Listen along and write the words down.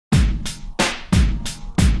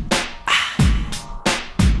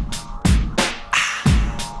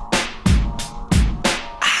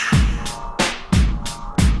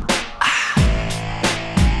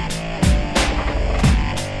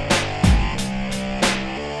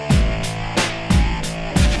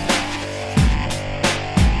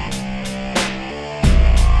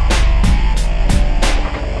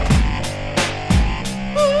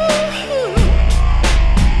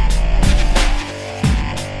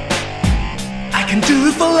can do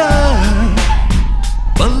it for love,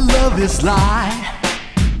 but love is lie.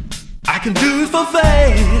 I can do it for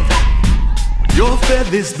faith, but your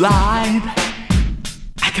faith is blind.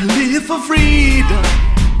 I can live for freedom,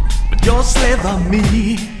 but you're a slave of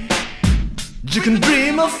me. You can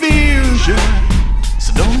dream of future,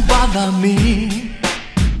 so don't bother me.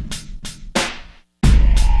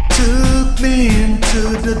 Took me into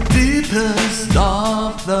the deepest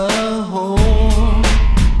of the hole.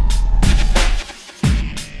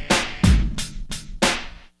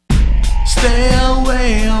 Stay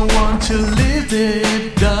away, I want to lift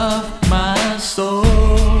it up my soul.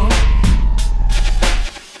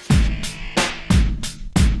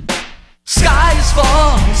 Sky is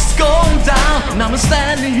falling, it's going down, and I'm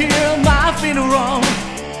standing here on my feet wrong.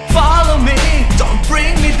 Follow me, don't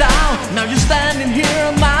bring me down. Now you're standing here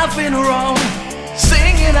on my feet wrong.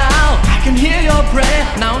 Sing it out, I can hear your prayer.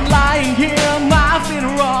 Now I'm lying here on my feet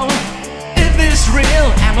wrong. If it's real,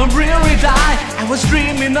 am I really die? I was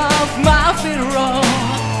dreaming of my feet wrong.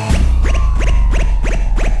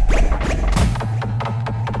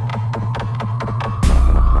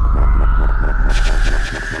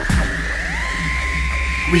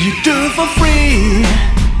 Will you do it for free?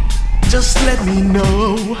 Just let me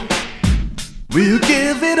know. Will you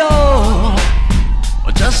give it all,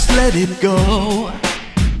 or just let it go?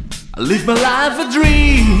 I live my life a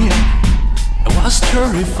dream, I was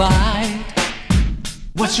terrified.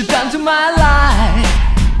 What you done to my life,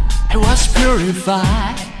 I was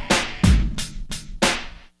purified.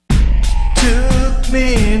 Took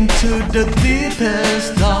me into the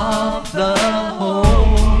deepest of the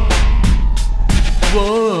hole.